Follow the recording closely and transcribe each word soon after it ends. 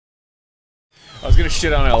I was gonna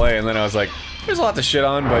shit on LA, and then I was like, there's a lot to shit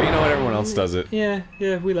on, but you know what? Everyone else does it. Yeah,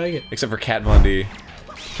 we like it. Except for Kat Von D.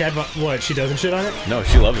 What? She doesn't shit on it? No,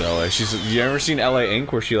 she loves LA. You ever seen LA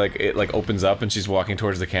Inc. where she it opens up and she's walking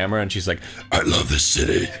towards the camera and she's like, I love this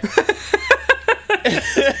city.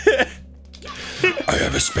 I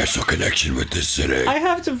have a special connection with this city. I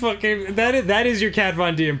have to fucking that is your Kat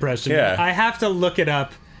Von D impression. Yeah. I have to look it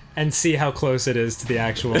up and see how close it is to the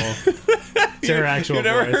actual to her actual You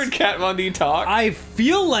never voice. heard Kat Von D talk? I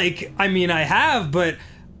feel like, I mean, I have, but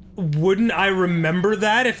wouldn't I remember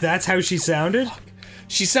that if that's how she sounded?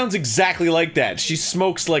 She sounds exactly like that. She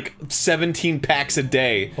smokes like 17 packs a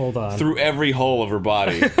day. Hold on. Through every hole of her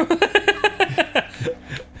body.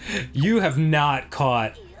 You have not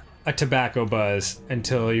caught a tobacco buzz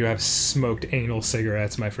until you have smoked anal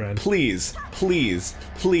cigarettes, my friend. Please, please,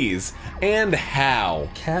 please. And how?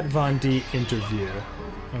 Kat Von D interview.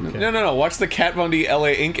 Okay. No. Watch the Kat Von D LA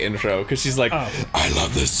Inc. intro, because she's like, I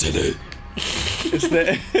love this city.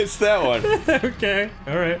 It's that one. Okay,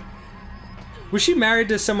 alright. Was she married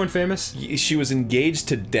to someone famous? She was engaged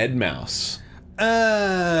to Deadmau5.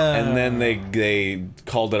 And then they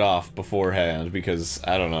called it off beforehand because,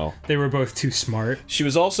 I don't know. They were both too smart. She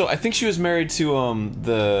was also, I think she was married to,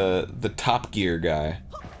 the Top Gear guy.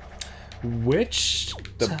 Which?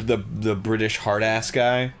 The British hard-ass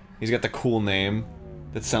guy. He's got the cool name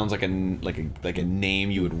that sounds like a name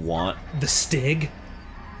you would want. The Stig?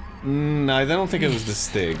 No, I don't think it was the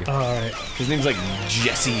Stig. Alright. His name's like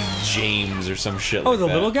Jesse James or some shit like the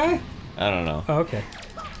that. little guy? I don't know. Oh, okay.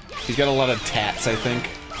 He's got a lot of tats, I think.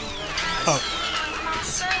 Oh.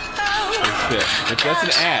 Oh shit. That's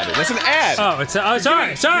an ad. That's an ad! Oh, it's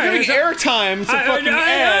sorry. You're giving airtime to fucking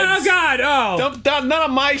ads. Oh god, oh! Not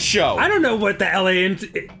on my show! I don't know what the LA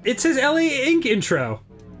it says LA Inc. intro.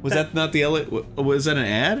 Was that not the LA... Was that an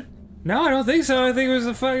ad? No, I don't think so. I think it was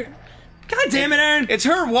a fucking... God damn it, Aaron! It's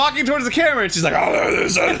her walking towards the camera and she's like, oh,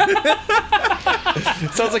 there's a...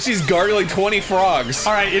 It sounds like she's gargling 20 frogs.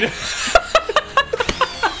 Alright, you know...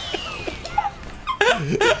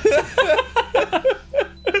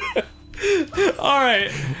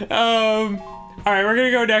 Alright, we're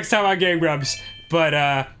gonna go next time on Game Grumps,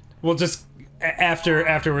 but, we'll just...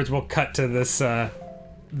 Afterwards, we'll cut to this,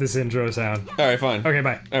 this intro sound. Alright, fine. Okay,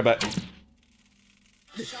 bye. Alright, bye.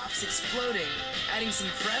 The shop's exploding, adding some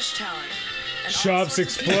fresh talent. And all Shop's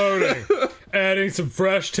sorts of- exploding, adding some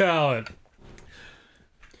fresh talent.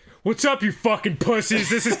 What's up, you fucking pussies?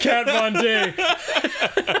 This is Kat Von D.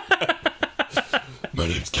 My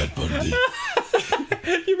name's Kat Von D.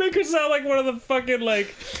 You make her sound like one of the fucking,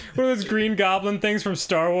 like, one of those Green Goblin things from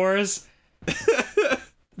Star Wars.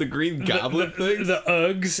 The Green Goblin thing? The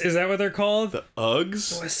Uggs, is that what they're called? The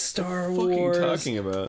Uggs? What Star What are you Wars? talking about?